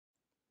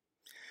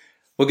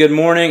Well, good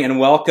morning and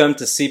welcome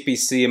to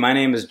CPC. My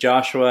name is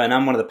Joshua and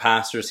I'm one of the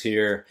pastors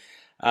here.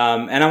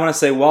 And I want to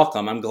say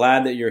welcome. I'm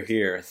glad that you're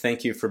here.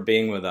 Thank you for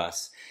being with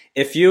us.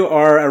 If you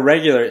are a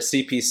regular at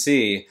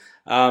CPC,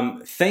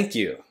 thank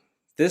you.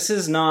 This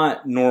is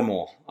not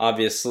normal,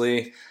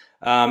 obviously,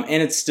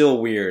 and it's still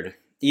weird.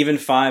 Even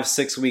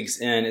 5-6 weeks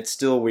in, it's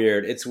still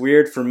weird. It's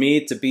weird for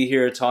me to be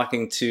here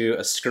talking to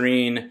a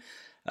screen,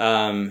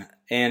 and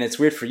it's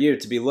weird for you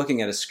to be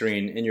looking at a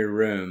screen in your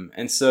room.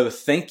 And so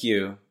thank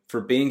you for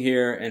being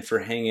here and for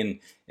hanging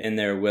in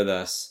there with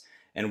us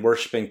and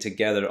worshiping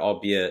together,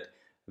 albeit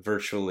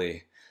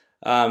virtually.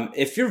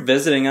 If you're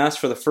visiting us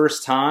for the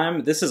first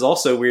time, this is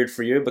also weird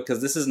for you because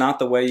this is not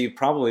the way you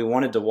probably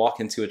wanted to walk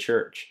into a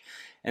church.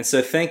 And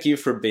so thank you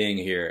for being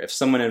here. If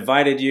someone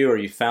invited you or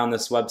you found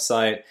this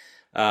website,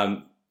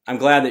 I'm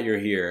glad that you're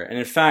here. And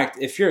in fact,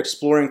 if you're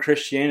exploring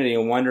Christianity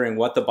and wondering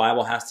what the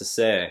Bible has to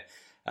say,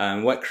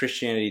 what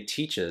Christianity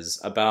teaches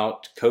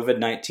about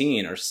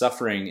COVID-19 or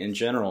suffering in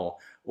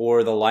general,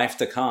 or the life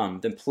to come,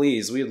 then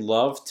please, we'd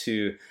love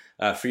to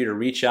for you to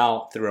reach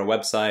out through our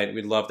website.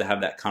 We'd love to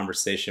have that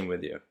conversation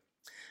with you.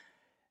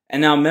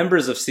 And now,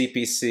 members of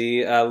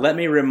CPC, let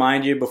me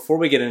remind you before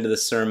we get into the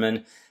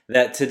sermon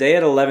that today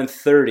at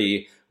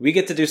 11:30, we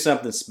get to do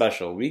something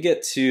special. We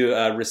get to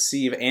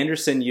receive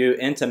Anderson Yu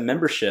into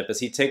membership as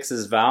he takes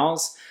his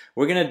vows.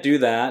 We're going to do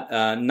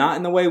that, not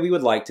in the way we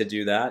would like to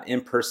do that,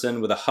 in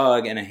person with a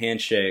hug and a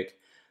handshake.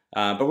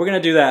 But we're going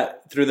to do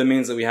that through the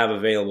means that we have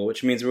available,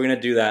 which means we're going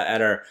to do that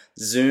at our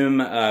Zoom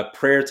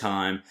prayer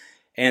time.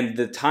 And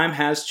the time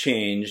has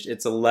changed.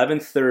 It's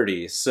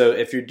 11:30. So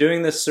if you're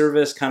doing this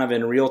service kind of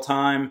in real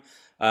time,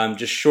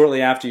 just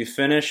shortly after you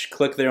finish,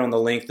 click there on the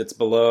link that's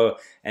below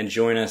and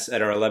join us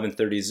at our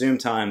 11:30 Zoom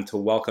time to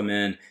welcome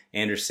in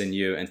Anderson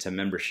Yu into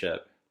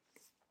membership.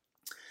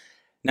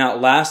 Now,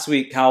 last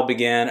week, Kyle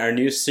began our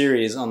new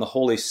series on the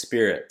Holy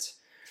Spirit.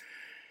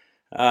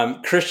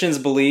 Christians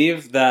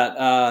believe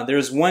that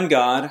there's one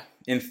God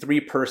in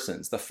three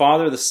persons, the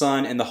Father, the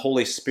Son, and the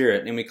Holy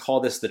Spirit, and we call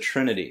this the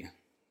Trinity.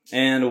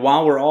 And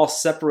while we're all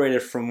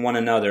separated from one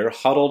another,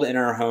 huddled in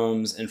our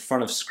homes in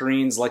front of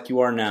screens like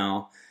you are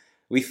now,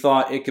 we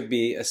thought it could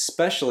be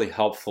especially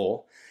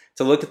helpful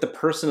to look at the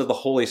person of the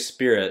Holy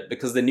Spirit,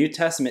 because the New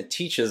Testament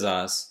teaches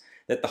us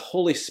that the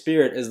Holy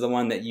Spirit is the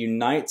one that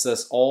unites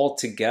us all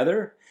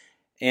together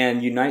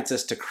and unites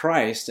us to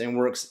Christ and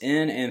works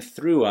in and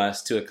through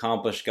us to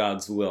accomplish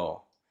God's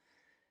will.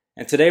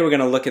 And today we're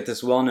going to look at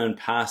this well-known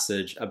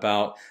passage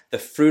about the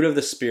fruit of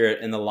the Spirit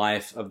in the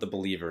life of the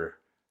believer.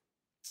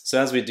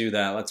 So as we do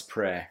that, let's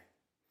pray.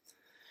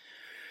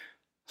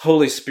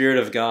 Holy Spirit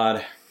of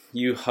God,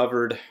 you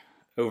hovered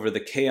over the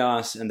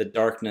chaos and the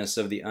darkness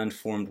of the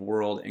unformed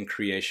world and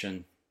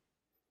creation.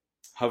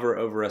 Hover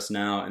over us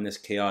now in this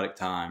chaotic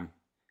time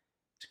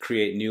to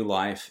create new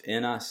life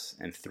in us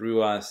and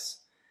through us,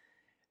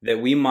 that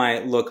we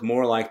might look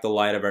more like the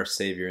light of our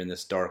Savior in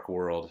this dark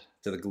world,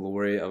 to the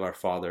glory of our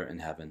Father in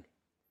heaven.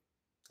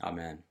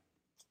 Amen.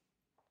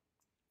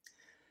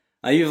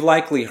 Now, you've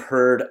likely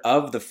heard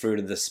of the fruit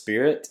of the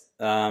Spirit,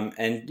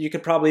 and you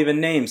could probably even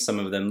name some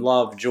of them: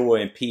 love, joy,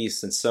 and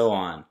peace, and so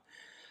on.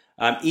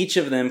 Each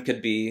of them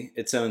could be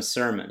its own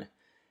sermon.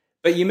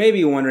 But you may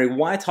be wondering,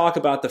 why talk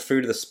about the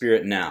fruit of the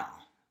Spirit now,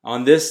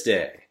 on this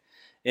day,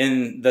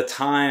 in the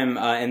time,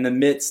 in the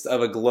midst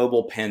of a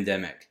global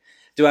pandemic?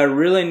 Do I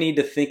really need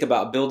to think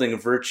about building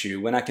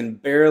virtue when I can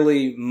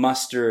barely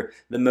muster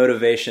the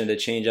motivation to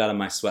change out of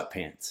my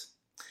sweatpants?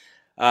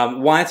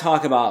 Why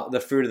talk about the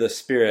fruit of the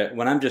Spirit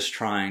when I'm just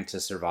trying to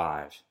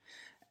survive?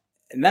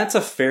 And that's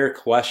a fair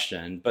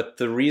question, but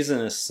the reason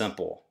is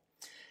simple.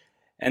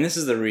 And this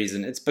is the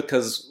reason. It's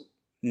because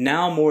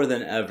now more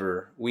than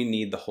ever, we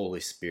need the Holy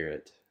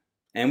Spirit.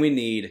 And we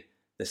need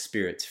the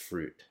Spirit's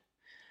fruit.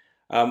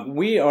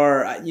 We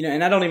are,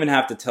 and I don't even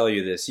have to tell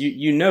you this.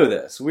 You know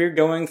this. We're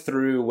going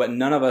through what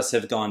none of us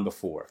have gone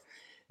before.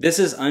 This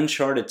is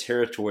uncharted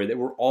territory that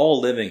we're all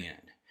living in.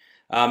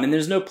 And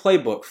there's no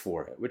playbook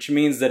for it, which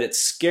means that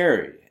it's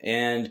scary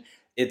and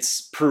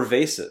it's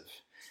pervasive.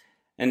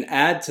 And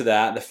add to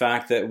that the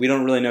fact that we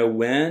don't really know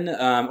when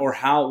or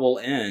how it will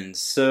end.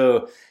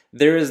 So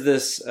there is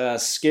this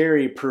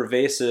scary,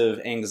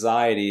 pervasive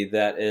anxiety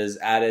that is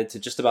added to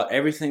just about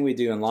everything we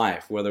do in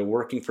life, whether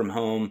working from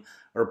home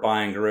or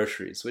buying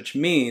groceries, which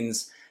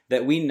means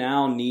that we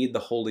now need the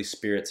Holy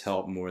Spirit's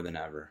help more than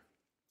ever.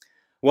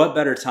 What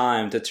better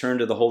time to turn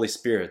to the Holy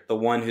Spirit, the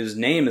one whose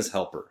name is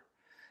Helper,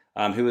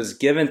 who is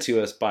given to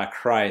us by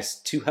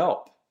Christ to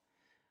help.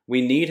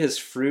 We need his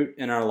fruit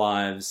in our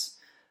lives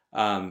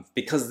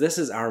because this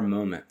is our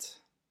moment.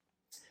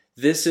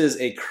 This is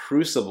a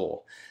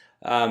crucible.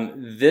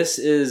 This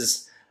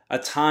is a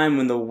time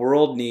when the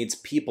world needs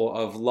people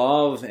of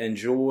love and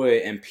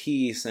joy and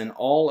peace and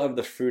all of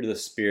the fruit of the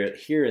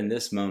Spirit here in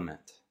this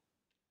moment.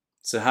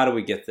 So how do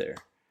we get there?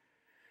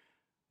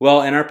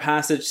 Well, in our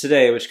passage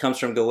today, which comes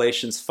from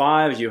Galatians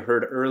 5, you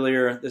heard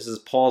earlier, this is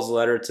Paul's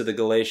letter to the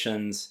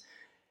Galatians,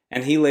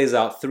 and he lays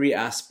out three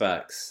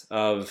aspects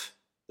of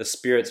the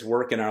Spirit's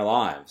work in our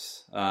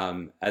lives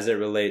as it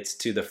relates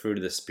to the fruit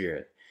of the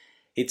Spirit.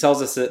 He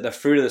tells us that the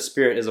fruit of the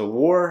Spirit is a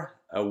war,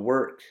 a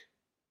work,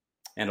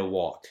 and a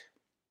walk.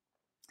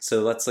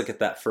 So let's look at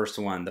that first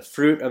one. The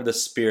fruit of the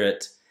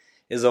Spirit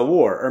is a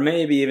war, or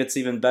maybe it's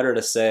even better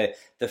to say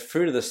the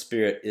fruit of the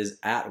Spirit is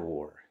at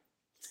war.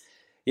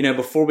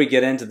 Before we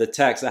get into the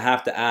text, I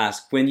have to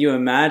ask, when you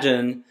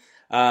imagine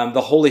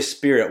the Holy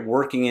Spirit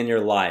working in your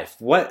life,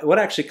 what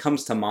actually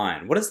comes to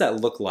mind? What does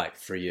that look like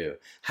for you?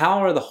 How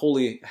are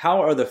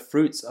the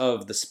fruits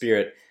of the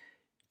Spirit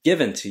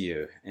given to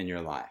you in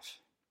your life?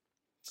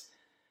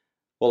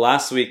 Well,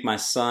 last week, my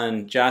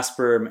son,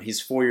 Jasper,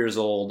 he's 4 years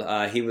old,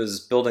 he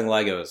was building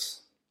Legos.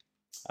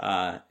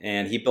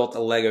 And he built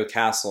a Lego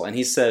castle. And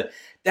he said,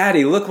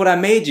 "Daddy, look what I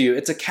made you.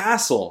 It's a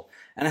castle."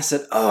 And I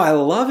said, "Oh, I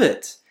love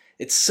it.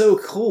 It's so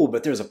cool,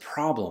 but there's a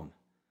problem."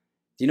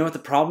 Do you know what the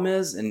problem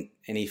is? And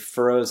he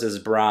furrows his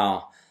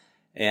brow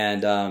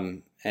and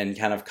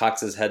kind of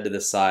cocks his head to the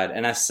side.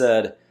 And I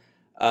said,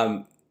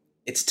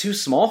 "It's too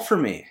small for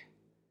me.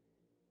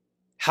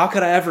 How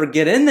could I ever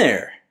get in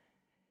there?"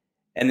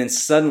 And then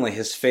suddenly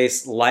his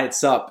face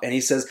lights up and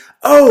he says,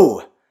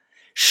 "Oh,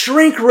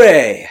 shrink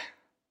ray."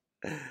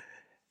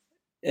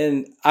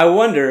 And I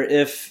wonder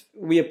if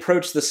we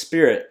approach the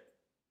Spirit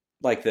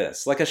like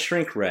this, like a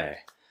shrink ray,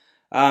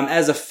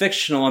 as a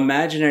fictional,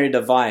 imaginary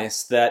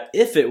device that,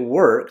 if it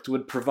worked,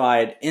 would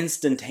provide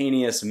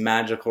instantaneous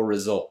magical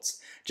results.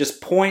 Just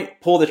point,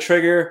 pull the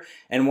trigger,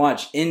 and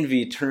watch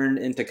envy turn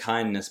into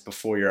kindness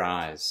before your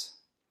eyes.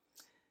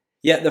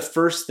 Yet the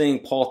first thing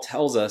Paul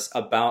tells us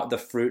about the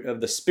fruit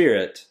of the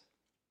Spirit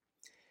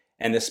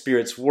and the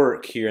Spirit's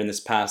work here in this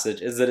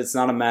passage is that it's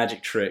not a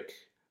magic trick,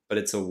 but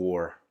it's a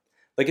war.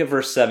 Look at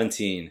verse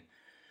 17.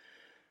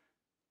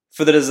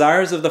 "For the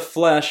desires of the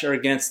flesh are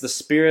against the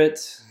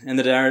Spirit, and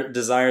the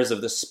desires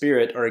of the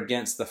Spirit are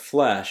against the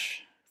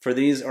flesh, for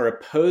these are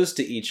opposed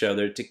to each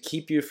other to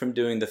keep you from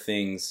doing the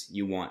things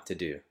you want to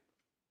do."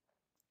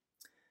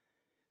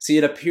 See,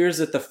 it appears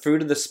that the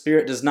fruit of the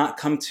Spirit does not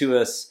come to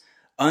us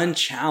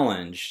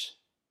unchallenged,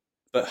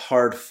 but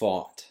hard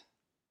fought.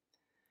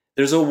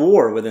 There's a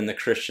war within the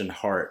Christian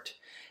heart.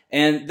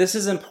 And this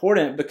is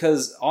important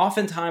because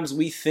oftentimes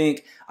we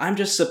think, I'm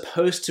just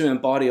supposed to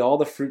embody all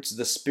the fruits of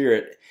the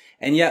Spirit.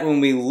 And yet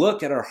when we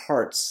look at our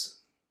hearts,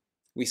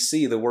 we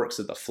see the works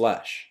of the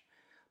flesh.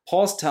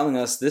 Paul's telling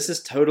us this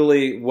is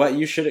totally what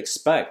you should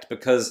expect,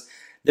 because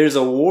there's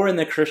a war in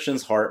the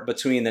Christian's heart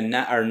between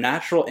our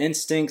natural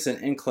instincts and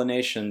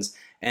inclinations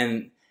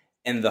and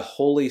the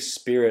Holy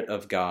Spirit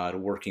of God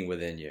working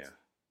within you.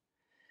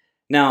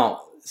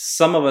 Now,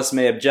 some of us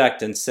may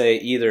object and say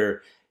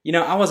either,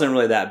 I wasn't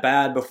really that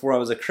bad before I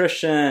was a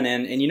Christian,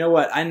 and you know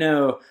what? I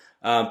know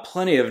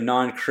plenty of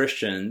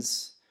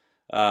non-Christians,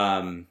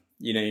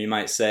 you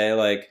might say,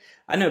 like,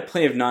 I know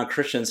plenty of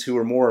non-Christians who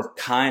are more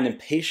kind and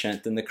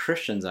patient than the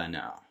Christians I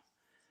know.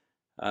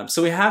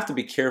 So we have to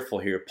be careful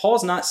here.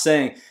 Paul's not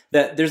saying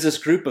that there's this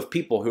group of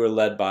people who are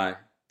led by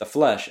the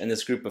flesh and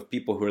this group of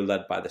people who are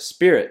led by the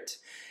Spirit,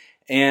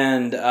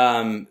 and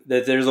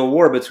that there's a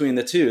war between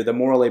the two, the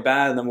morally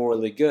bad and the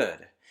morally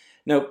good.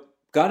 No,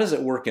 God is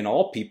at work in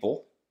all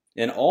people,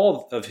 in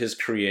all of His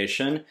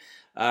creation,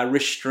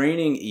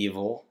 restraining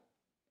evil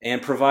and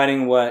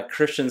providing what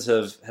Christians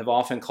have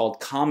often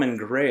called common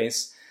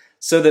grace,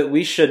 so that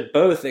we should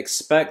both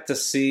expect to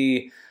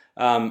see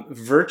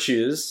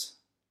virtues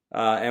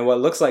and what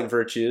looks like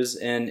virtues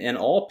in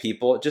all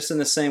people, just in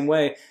the same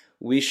way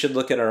we should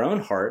look at our own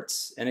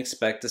hearts and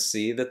expect to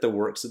see that the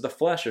works of the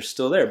flesh are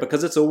still there,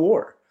 because it's a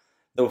war.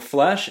 The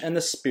flesh and the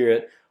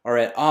Spirit are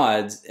at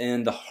odds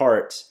in the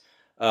heart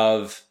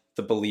of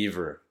the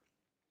believer.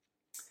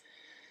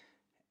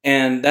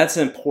 And that's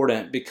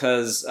important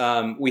because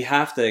we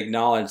have to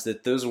acknowledge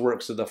that those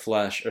works of the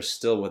flesh are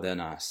still within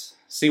us.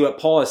 See, what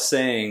Paul is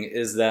saying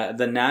is that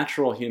the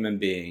natural human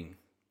being,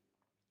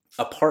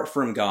 apart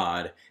from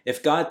God,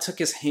 if God took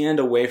His hand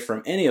away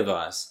from any of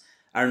us,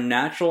 our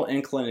natural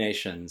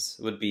inclinations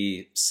would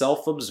be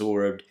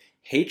self-absorbed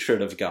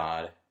hatred of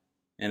God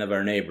and of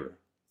our neighbor.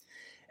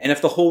 And if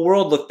the whole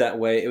world looked that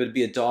way, it would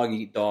be a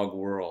dog-eat-dog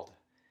world.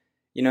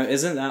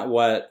 Isn't that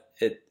what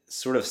it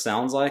sort of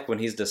sounds like when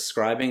he's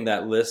describing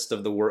that list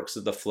of the works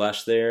of the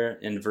flesh there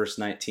in verse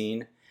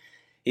 19?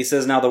 He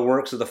says, "Now the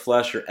works of the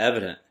flesh are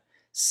evident: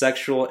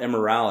 sexual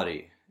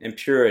immorality,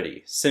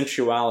 impurity,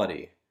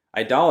 sensuality,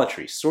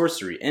 idolatry,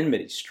 sorcery,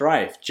 enmity,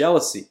 strife,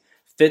 jealousy,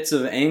 fits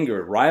of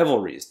anger,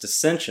 rivalries,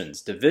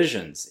 dissensions,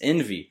 divisions,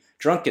 envy,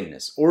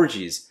 drunkenness,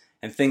 orgies,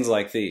 and things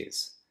like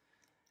these."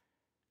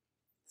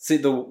 See,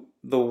 the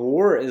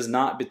war is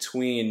not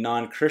between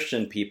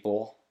non-Christian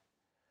people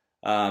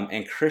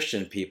and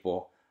Christian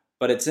people,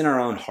 but it's in our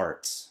own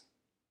hearts.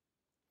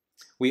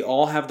 We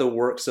all have the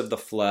works of the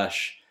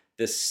flesh,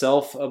 this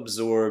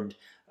self-absorbed,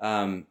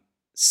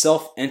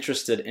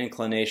 self-interested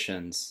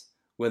inclinations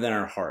within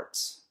our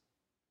hearts.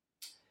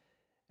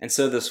 And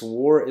so this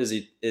war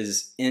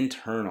is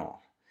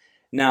internal.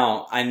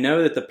 Now, I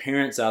know that the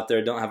parents out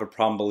there don't have a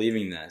problem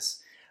believing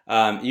this.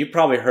 You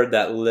probably heard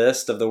that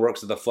list of the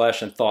works of the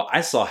flesh and thought,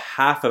 I saw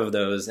half of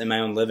those in my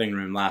own living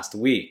room last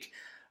week.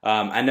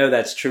 I know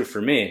that's true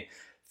for me.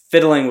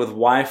 fiddling with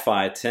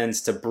Wi-Fi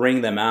tends to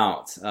bring them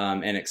out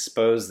and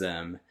expose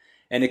them.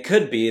 And it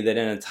could be that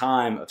in a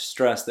time of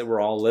stress that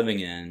we're all living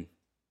in,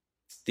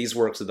 these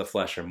works of the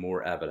flesh are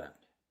more evident.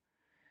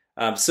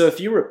 So if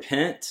you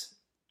repent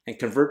and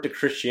convert to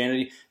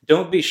Christianity,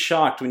 don't be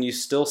shocked when you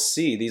still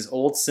see these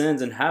old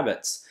sins and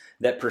habits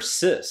that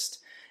persist.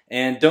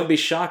 And don't be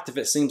shocked if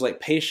it seems like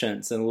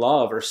patience and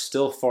love are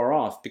still far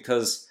off,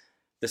 because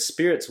the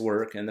Spirit's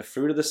work and the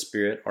fruit of the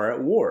Spirit are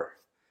at war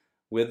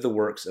with the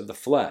works of the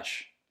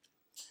flesh.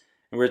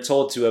 And we're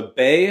told to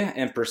obey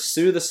and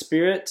pursue the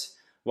Spirit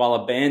while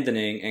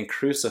abandoning and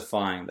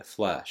crucifying the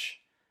flesh.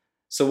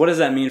 So what does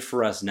that mean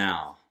for us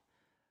now?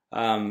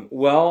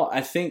 Well,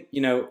 I think,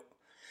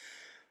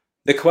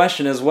 the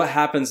question is, what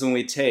happens when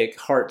we take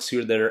hearts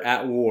that are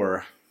at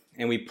war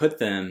and we put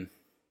them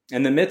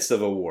in the midst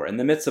of a war, in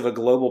the midst of a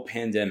global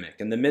pandemic,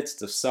 in the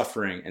midst of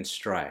suffering and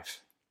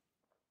strife?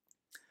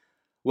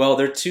 Well,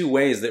 there are two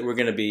ways that we're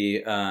going to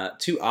be,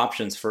 two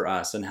options for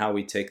us in how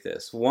we take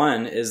this.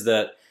 One is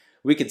that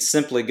we could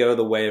simply go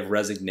the way of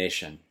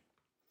resignation.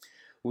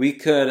 We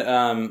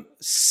could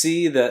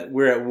see that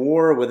we're at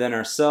war within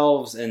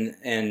ourselves and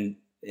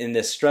in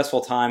this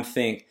stressful time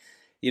think,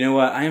 you know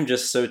what, I am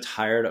just so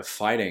tired of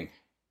fighting.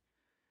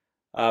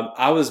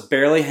 I was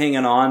barely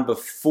hanging on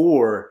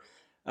before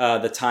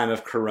the time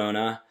of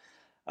Corona.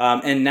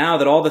 And now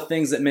that all the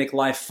things that make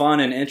life fun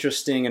and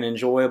interesting and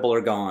enjoyable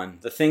are gone,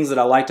 the things that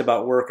I liked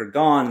about work are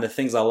gone, and the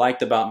things I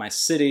liked about my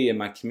city and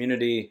my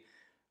community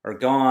are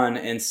gone.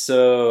 And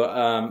so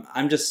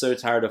I'm just so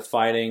tired of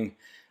fighting.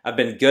 I've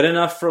been good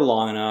enough for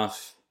long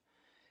enough.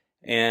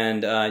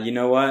 And you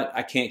know what?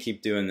 I can't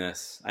keep doing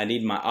this. I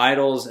need my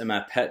idols and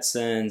my pet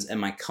sins and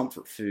my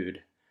comfort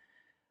food.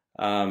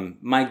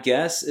 My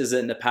guess is that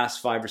in the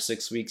past 5 or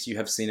 6 weeks, you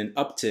have seen an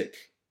uptick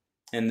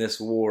in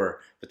this war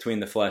between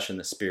the flesh and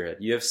the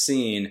Spirit. You have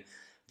seen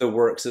the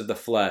works of the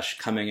flesh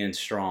coming in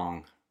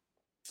strong.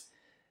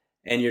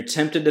 And you're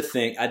tempted to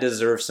think, I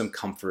deserve some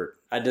comfort.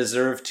 I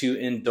deserve to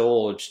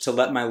indulge, to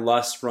let my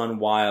lust run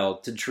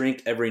wild, to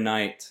drink every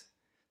night,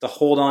 to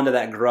hold on to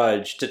that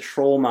grudge, to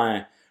troll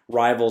my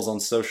rivals on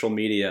social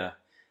media,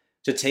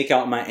 to take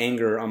out my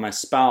anger on my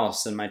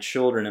spouse and my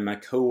children and my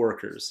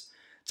coworkers,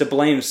 to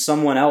blame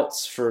someone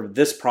else for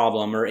this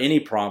problem or any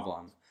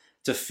problem,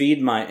 to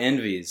feed my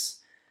envies.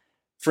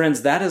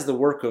 Friends, that is the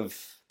work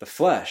of the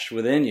flesh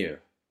within you.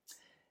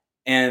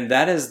 And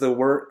that is the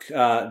work,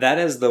 that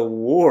is the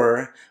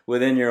war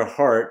within your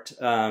heart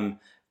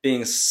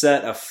being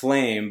set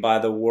aflame by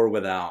the war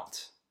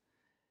without.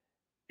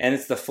 And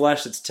it's the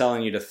flesh that's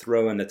telling you to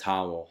throw in the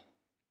towel.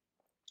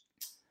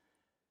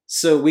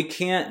 So we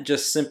can't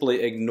just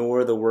simply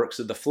ignore the works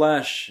of the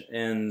flesh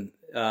and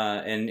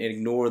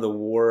ignore the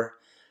war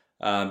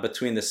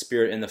between the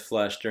Spirit and the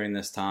flesh during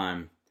this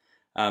time,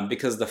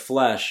 because the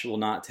flesh will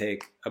not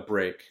take a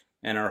break.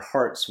 And our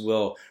hearts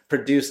will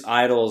produce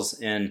idols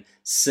and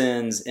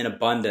sins in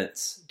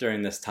abundance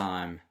during this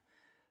time.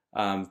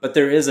 But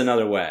there is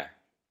another way.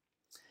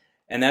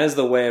 And that is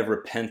the way of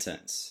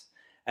repentance.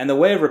 And the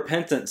way of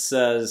repentance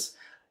says,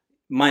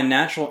 my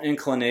natural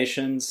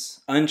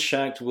inclinations,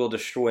 unchecked, will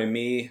destroy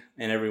me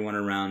and everyone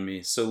around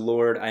me. So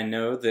Lord, I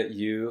know that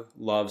you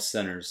love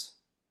sinners.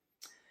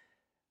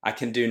 I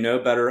can do no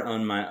better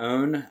on my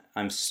own.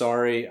 I'm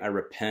sorry. I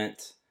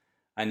repent.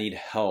 I need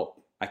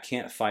help. I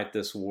can't fight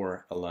this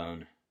war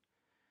alone.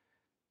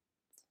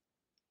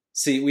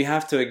 See, we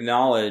have to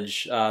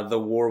acknowledge the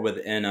war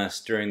within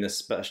us during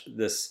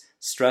this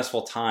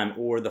stressful time,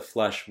 or the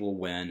flesh will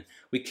win.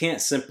 We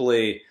can't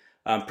simply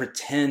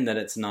pretend that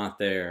it's not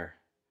there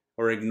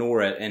or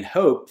ignore it and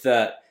hope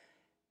that,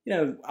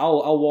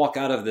 I'll walk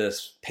out of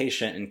this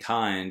patient and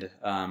kind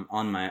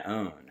on my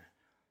own.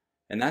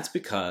 And that's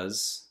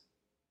because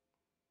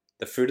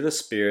the fruit of the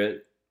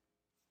Spirit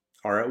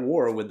are at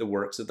war with the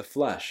works of the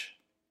flesh.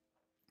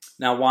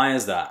 Now, why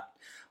is that?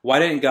 Why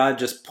didn't God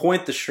just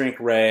point the shrink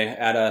ray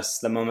at us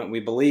the moment we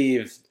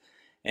believe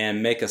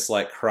and make us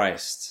like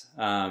Christ?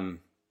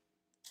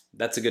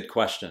 That's a good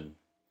question.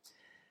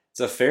 It's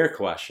a fair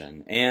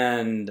question.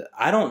 And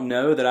I don't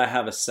know that I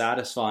have a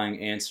satisfying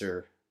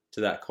answer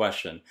to that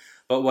question.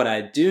 But what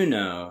I do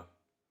know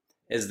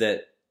is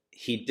that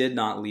He did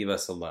not leave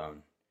us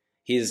alone.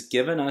 He has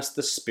given us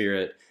the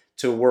Spirit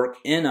to work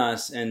in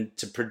us and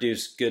to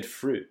produce good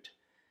fruit.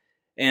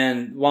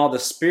 And while the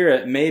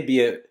Spirit may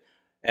be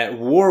at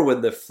war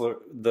with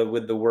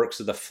the works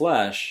of the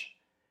flesh,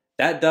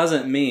 that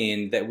doesn't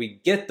mean that we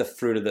get the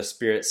fruit of the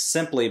Spirit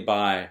simply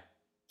by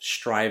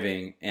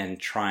striving and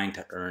trying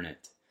to earn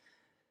it.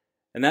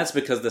 And that's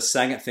because the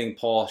second thing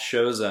Paul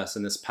shows us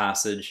in this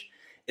passage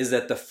is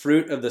that the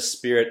fruit of the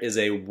Spirit is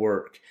a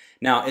work.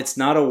 Now, it's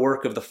not a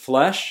work of the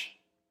flesh.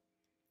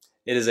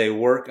 It is a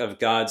work of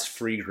God's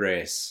free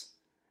grace.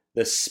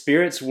 The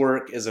Spirit's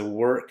work is a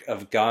work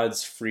of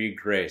God's free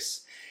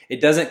grace.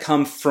 It doesn't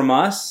come from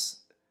us,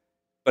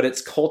 but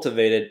it's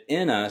cultivated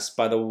in us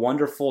by the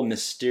wonderful,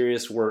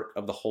 mysterious work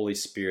of the Holy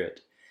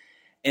Spirit.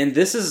 And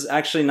this is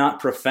actually not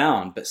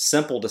profound, but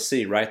simple to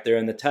see right there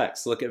in the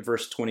text. Look at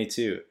verse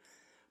 22.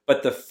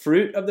 But the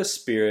fruit of the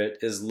Spirit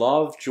is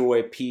love,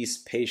 joy, peace,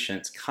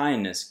 patience,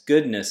 kindness,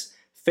 goodness,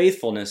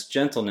 faithfulness,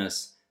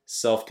 gentleness,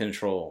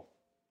 self-control.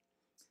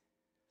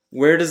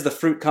 Where does the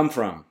fruit come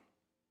from?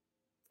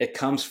 It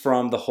comes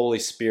from the Holy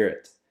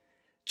Spirit.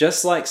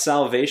 Just like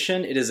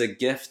salvation, it is a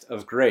gift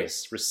of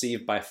grace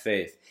received by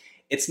faith.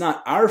 It's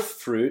not our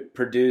fruit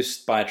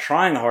produced by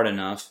trying hard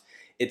enough.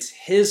 It's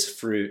His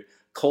fruit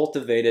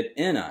cultivated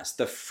in us.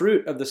 The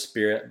fruit of the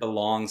Spirit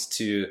belongs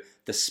to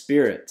the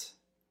Spirit.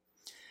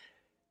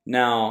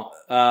 Now,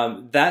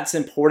 that's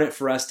important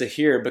for us to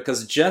hear,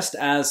 because just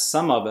as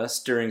some of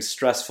us during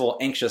stressful,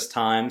 anxious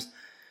times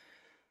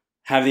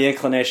have the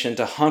inclination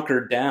to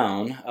hunker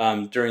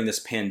down during this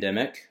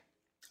pandemic,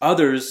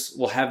 others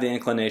will have the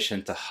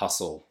inclination to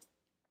hustle.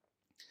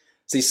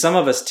 See, some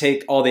of us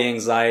take all the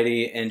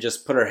anxiety and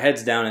just put our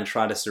heads down and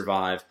try to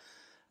survive,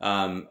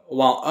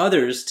 while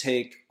others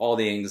take all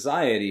the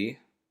anxiety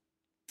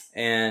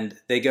and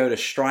they go to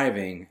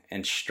striving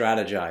and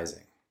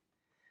strategizing.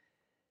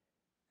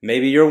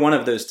 Maybe you're one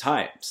of those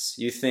types.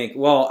 You think,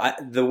 well,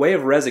 the way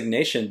of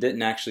resignation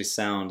didn't actually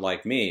sound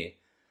like me.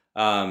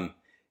 Ever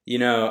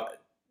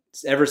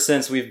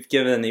since we've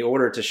given the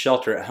order to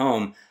shelter at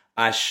home,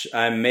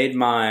 I made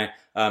my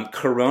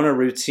Corona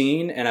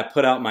routine, and I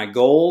put out my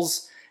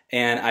goals,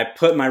 and I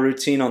put my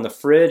routine on the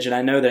fridge, and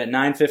I know that at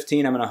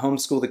 9:15 I'm going to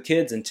homeschool the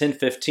kids, and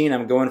 10:15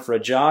 I'm going for a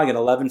jog, and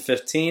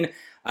 11:15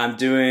 I'm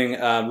doing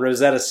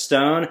Rosetta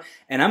Stone,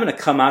 and I'm going to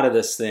come out of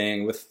this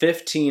thing with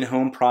 15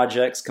 home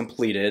projects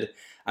completed.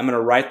 I'm going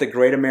to write the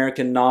great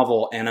American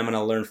novel, and I'm going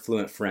to learn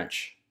fluent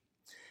French.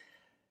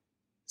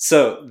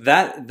 So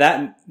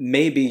that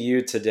may be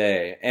you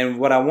today. And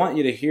what I want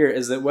you to hear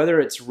is that whether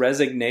it's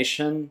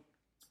resignation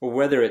or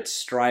whether it's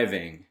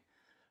striving,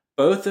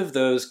 both of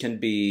those can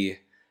be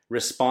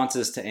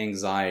responses to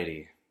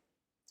anxiety.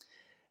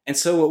 And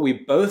so what we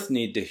both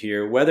need to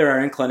hear, whether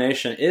our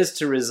inclination is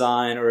to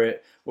resign or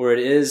it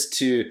is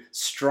to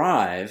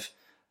strive,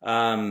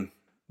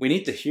 we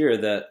need to hear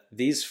that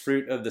these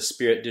fruit of the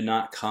Spirit do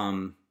not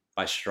come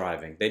by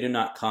striving. They do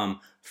not come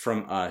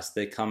from us.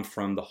 They come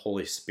from the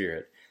Holy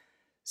Spirit.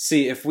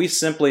 See, if we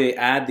simply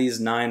add these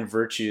 9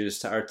 virtues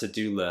to our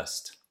to-do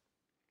list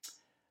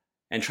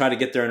and try to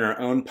get there in our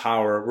own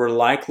power, we're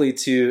likely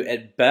to,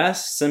 at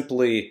best,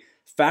 simply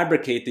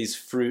fabricate these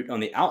fruit on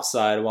the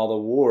outside while the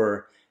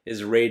war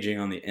is raging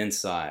on the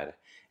inside.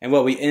 And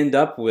what we end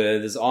up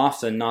with is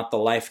often not the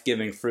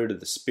life-giving fruit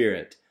of the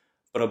Spirit,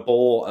 but a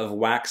bowl of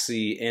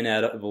waxy,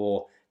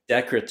 inedible,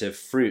 decorative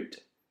fruit,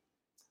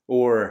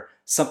 or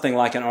something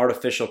like an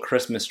artificial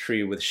Christmas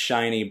tree with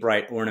shiny,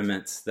 bright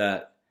ornaments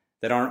that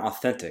aren't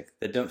authentic,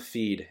 that don't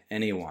feed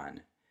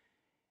anyone.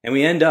 And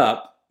we end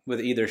up with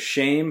either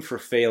shame for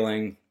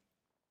failing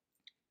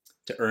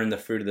to earn the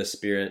fruit of the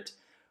Spirit,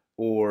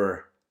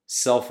 or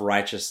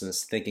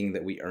self-righteousness, thinking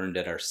that we earned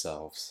it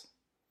ourselves.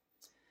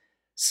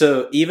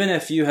 So even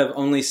if you have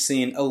only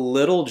seen a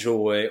little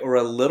joy or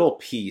a little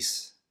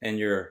peace in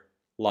your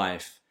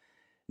life,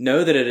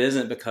 know that it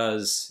isn't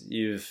because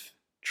you've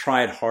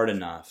tried hard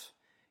enough.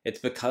 It's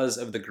because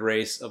of the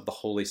grace of the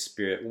Holy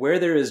Spirit. Where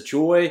there is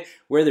joy,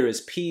 where there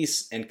is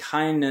peace and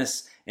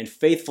kindness and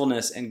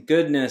faithfulness and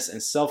goodness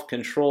and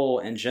self-control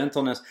and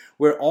gentleness,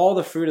 where all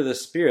the fruit of the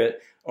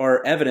Spirit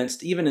are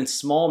evidenced even in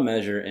small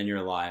measure in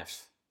your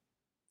life,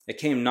 it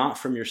came not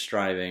from your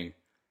striving,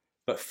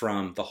 but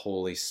from the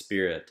Holy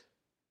Spirit.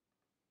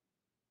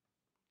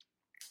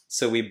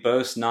 So we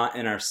boast not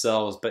in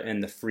ourselves, but in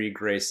the free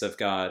grace of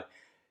God.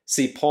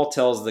 See, Paul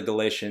tells the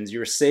Galatians,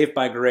 you are saved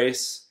by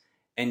grace,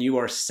 and you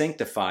are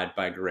sanctified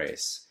by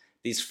grace.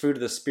 These fruit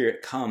of the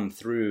Spirit come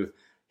through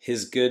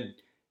His good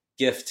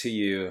gift to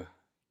you,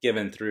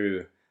 given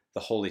through the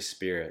Holy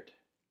Spirit.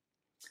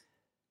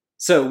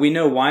 So we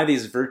know why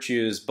these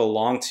virtues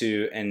belong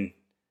to and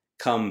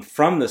come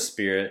from the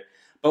Spirit,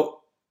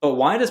 but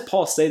why does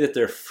Paul say that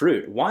they're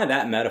fruit? Why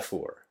that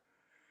metaphor?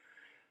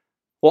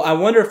 Well, I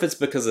wonder if it's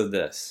because of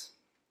this.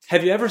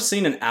 Have you ever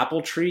seen an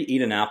apple tree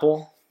eat an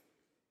apple?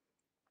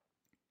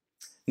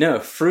 No,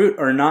 fruit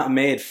are not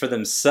made for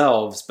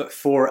themselves, but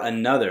for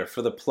another,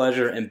 for the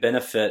pleasure and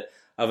benefit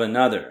of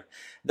another.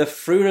 The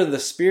fruit of the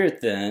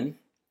Spirit, then,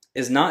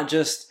 is not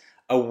just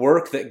a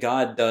work that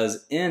God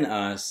does in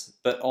us,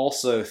 but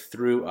also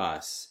through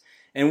us.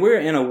 And we're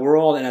in a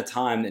world and a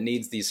time that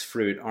needs these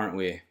fruit, aren't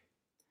we?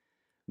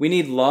 We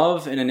need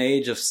love in an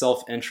age of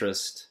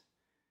self-interest,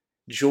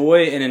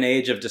 joy in an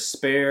age of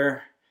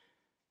despair.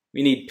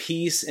 We need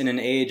peace in an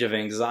age of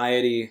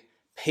anxiety,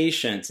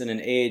 patience in an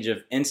age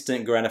of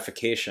instant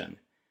gratification,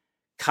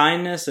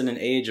 kindness in an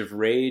age of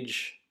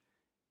rage,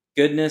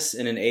 goodness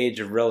in an age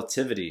of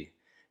relativity,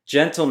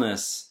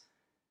 faithfulness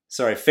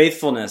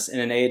in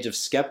an age of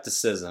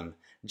skepticism,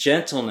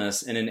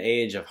 gentleness in an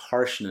age of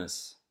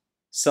harshness,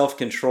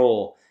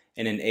 self-control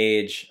in an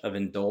age of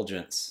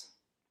indulgence.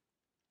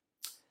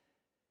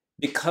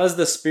 Because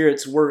the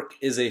Spirit's work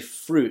is a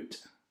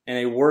fruit and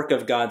a work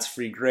of God's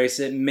free grace,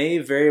 it may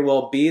very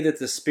well be that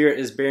the Spirit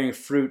is bearing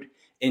fruit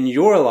in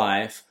your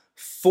life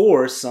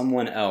for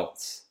someone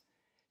else.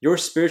 Your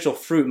spiritual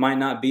fruit might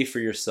not be for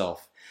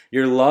yourself.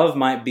 Your love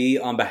might be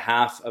on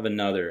behalf of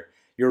another.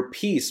 Your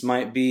peace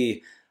might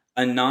be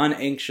a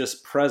non-anxious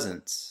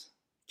presence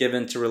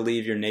given to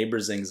relieve your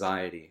neighbor's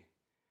anxiety.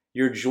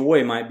 Your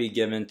joy might be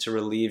given to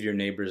relieve your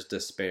neighbor's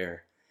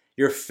despair.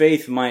 Your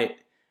faith might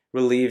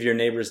relieve your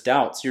neighbor's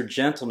doubts. Your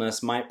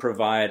gentleness might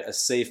provide a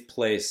safe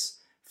place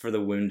for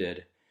the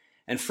wounded.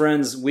 And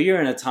friends, we are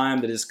in a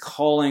time that is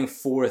calling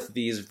forth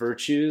these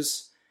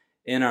virtues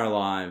in our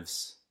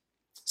lives.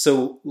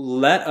 So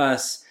let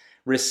us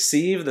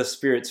receive the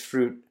Spirit's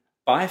fruit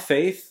by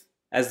faith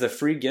as the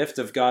free gift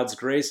of God's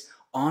grace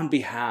on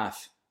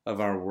behalf of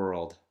our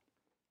world.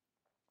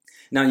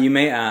 Now you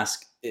may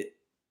ask,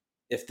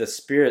 if the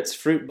Spirit's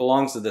fruit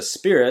belongs to the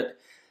Spirit,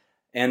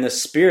 and the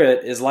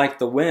Spirit is like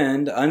the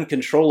wind,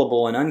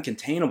 uncontrollable and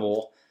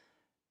uncontainable,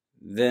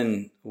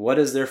 then what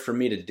is there for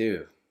me to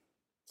do?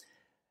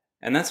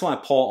 And that's why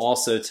Paul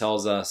also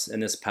tells us in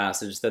this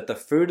passage that the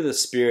fruit of the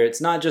Spirit,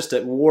 it's not just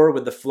at war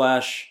with the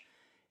flesh,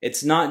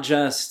 it's not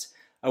just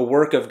a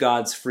work of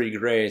God's free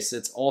grace,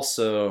 it's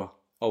also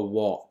a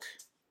walk.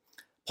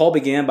 Paul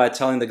began by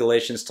telling the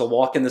Galatians to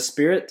walk in the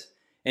Spirit,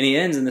 and he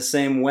ends in the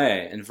same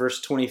way. In verse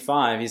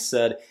 25, he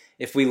said,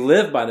 if we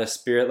live by the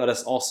Spirit, let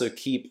us also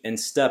keep in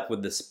step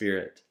with the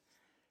Spirit.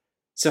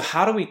 So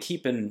how do we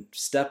keep in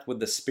step with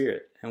the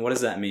Spirit? And what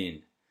does that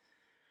mean?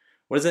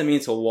 What does it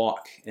mean to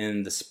walk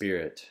in the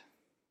Spirit?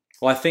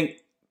 Well, I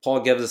think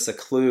Paul gives us a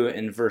clue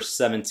in verse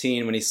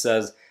 17 when he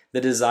says,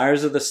 the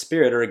desires of the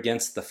Spirit are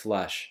against the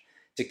flesh,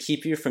 to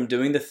keep you from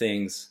doing the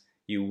things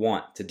you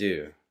want to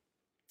do.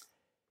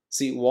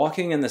 See,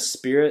 walking in the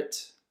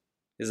Spirit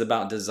is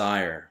about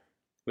desire,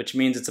 which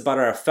means it's about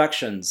our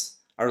affections,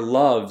 our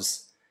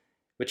loves,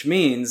 which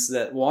means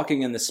that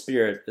walking in the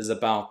Spirit is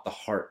about the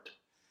heart.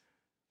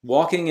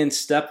 Walking in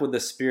step with the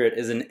Spirit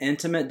is an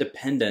intimate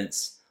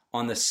dependence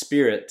on the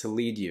Spirit to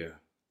lead you.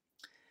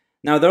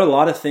 Now, there are a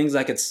lot of things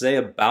I could say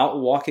about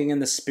walking in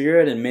the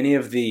Spirit, and many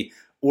of the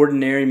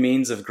ordinary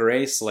means of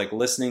grace, like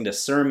listening to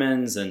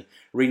sermons and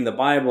reading the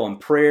Bible and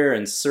prayer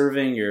and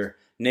serving your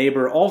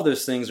neighbor. All of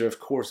those things are, of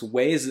course,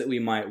 ways that we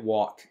might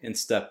walk in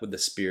step with the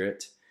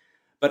Spirit.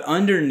 But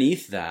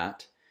underneath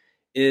that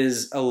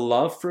is a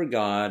love for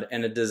God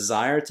and a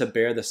desire to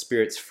bear the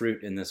Spirit's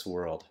fruit in this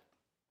world.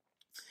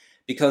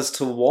 Because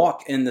to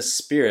walk in the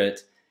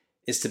Spirit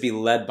is to be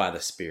led by the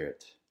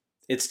Spirit.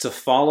 It's to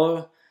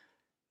follow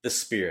the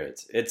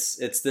Spirit. It's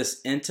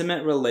this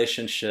intimate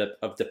relationship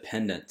of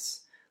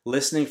dependence,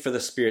 listening for the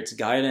Spirit's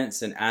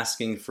guidance and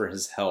asking for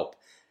His help.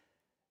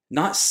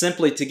 Not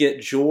simply to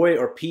get joy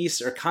or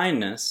peace or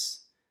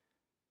kindness,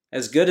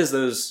 as good as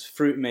those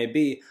fruit may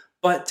be,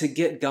 but to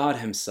get God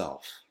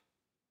Himself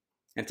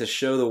and to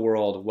show the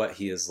world what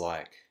He is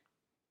like.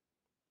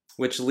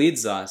 Which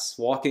leads us,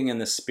 walking in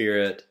the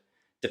Spirit,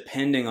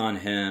 depending on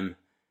Him,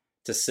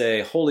 to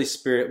say, Holy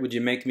Spirit, would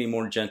you make me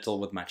more gentle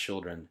with my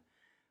children?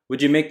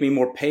 Would you make me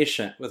more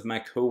patient with my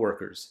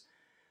coworkers?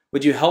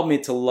 Would you help me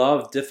to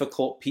love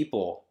difficult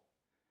people?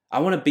 I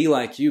want to be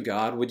like you,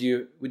 God. Would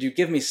you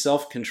give me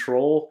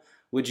self-control?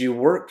 Would you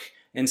work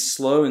in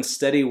slow and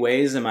steady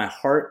ways in my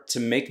heart to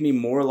make me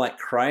more like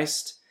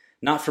Christ?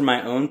 Not for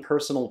my own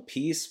personal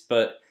peace,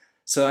 but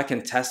so I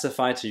can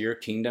testify to your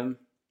kingdom.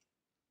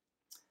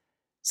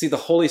 See, the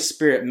Holy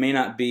Spirit may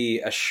not be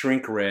a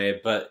shrink ray,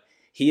 but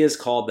He is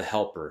called the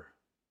Helper.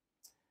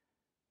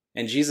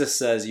 And Jesus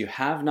says, you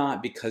have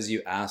not because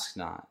you ask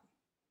not.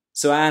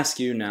 So I ask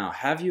you now,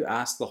 have you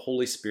asked the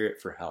Holy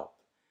Spirit for help?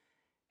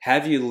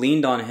 Have you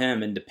leaned on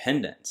Him in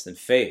dependence and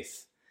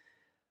faith?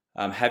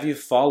 Have you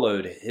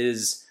followed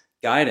His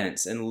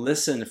guidance and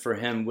listened for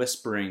Him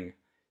whispering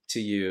to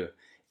you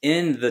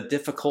in the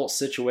difficult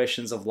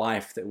situations of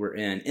life that we're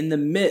in the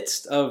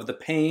midst of the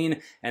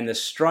pain and the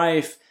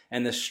strife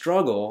and the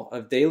struggle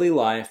of daily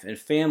life and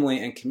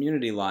family and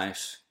community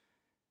life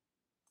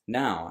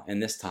now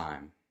in this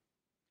time?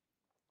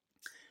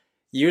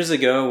 Years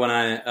ago when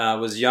I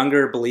was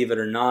younger, believe it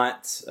or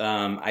not,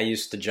 I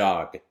used to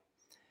jog.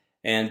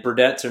 And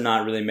Burdettes are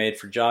not really made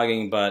for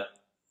jogging, but,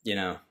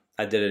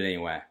 I did it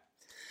anyway.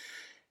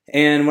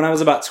 And when I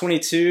was about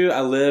 22,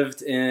 I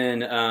lived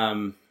in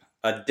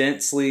a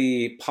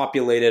densely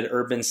populated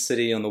urban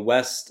city on the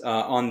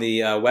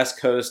west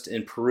coast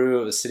in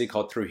Peru. It was a city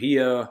called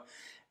Trujillo.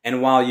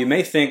 And while you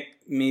may think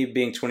me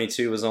being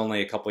 22 was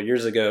only a couple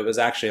years ago, it was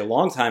actually a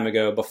long time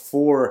ago,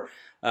 before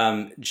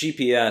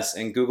GPS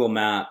and Google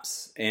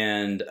Maps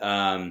and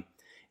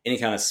any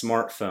kind of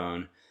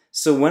smartphone.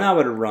 So when I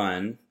would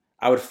run,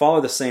 I would follow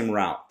the same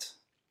route.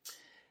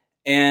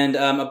 And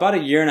about a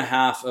year and a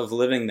half of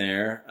living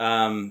there,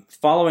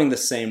 following the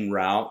same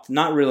route,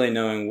 not really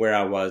knowing where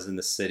I was in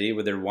the city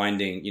with their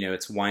winding,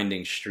 its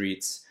winding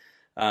streets.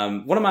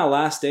 One of my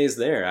last days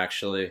there,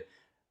 actually,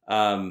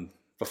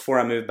 before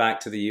I moved back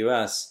to the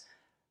U.S.,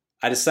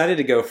 I decided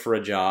to go for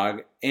a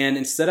jog. And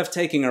instead of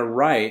taking a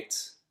right,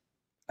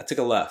 I took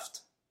a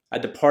left. I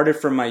departed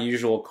from my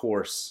usual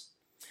course.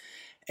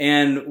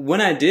 And when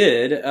I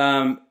did,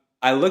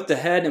 I looked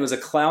ahead and it was a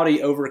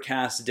cloudy,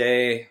 overcast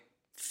day,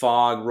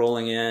 fog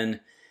rolling in,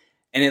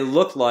 and it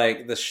looked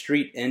like the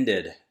street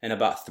ended in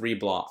about 3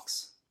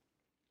 blocks.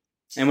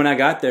 And when I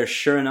got there,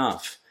 sure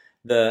enough,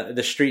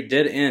 the street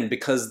did end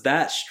because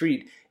that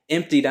street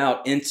emptied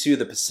out into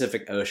the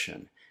Pacific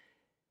Ocean.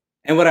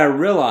 And what I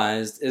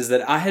realized is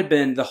that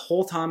the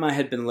whole time I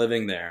had been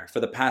living there, for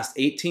the past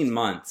 18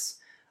 months,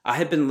 I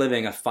had been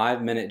living a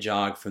 5-minute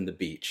jog from the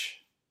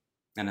beach,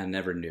 and I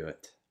never knew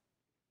it.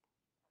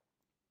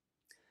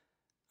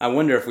 I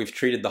wonder if we've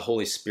treated the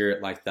Holy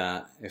Spirit like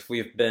that, if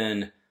we've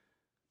been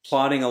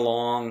plodding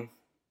along,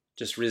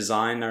 just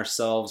resigning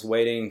ourselves,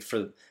 waiting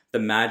for the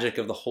magic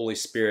of the Holy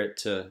Spirit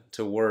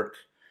to work,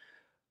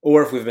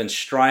 or if we've been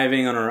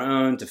striving on our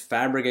own to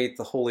fabricate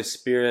the Holy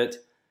Spirit,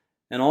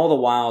 and all the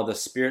while the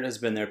Spirit has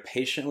been there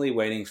patiently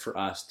waiting for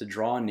us to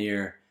draw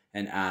near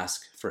and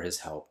ask for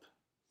His help.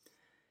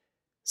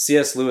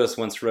 C.S. Lewis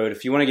once wrote,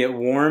 "If you want to get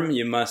warm,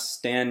 you must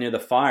stand near the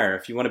fire.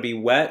 If you want to be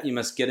wet, you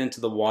must get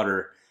into the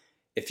water.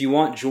 If you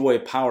want joy,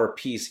 power,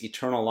 peace,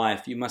 eternal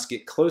life, you must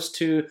get close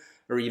to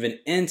or even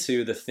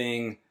into the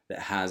thing that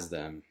has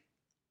them."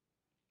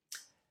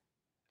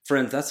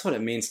 Friends, that's what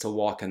it means to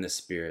walk in the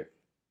Spirit.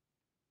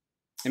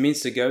 It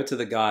means to go to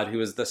the God who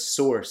is the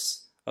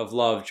source of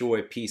love,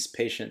 joy, peace,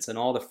 patience, and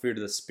all the fruit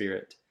of the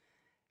Spirit,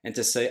 and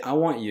to say, I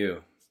want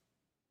you.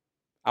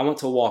 I want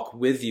to walk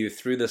with you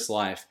through this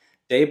life,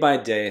 day by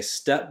day,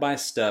 step by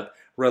step,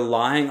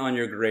 relying on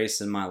your grace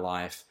in my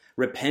life,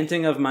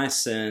 repenting of my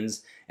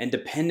sins, and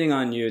depending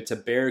on you to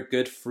bear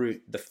good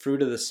fruit, the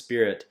fruit of the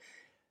Spirit,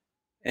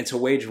 and to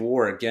wage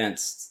war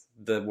against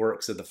the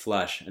works of the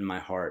flesh in my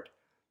heart,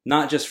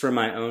 not just for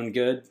my own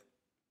good,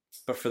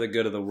 but for the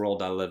good of the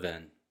world I live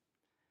in.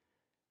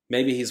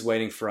 Maybe He's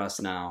waiting for us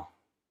now.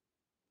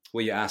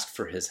 Will you ask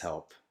for His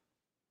help?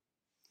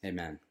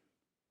 Amen.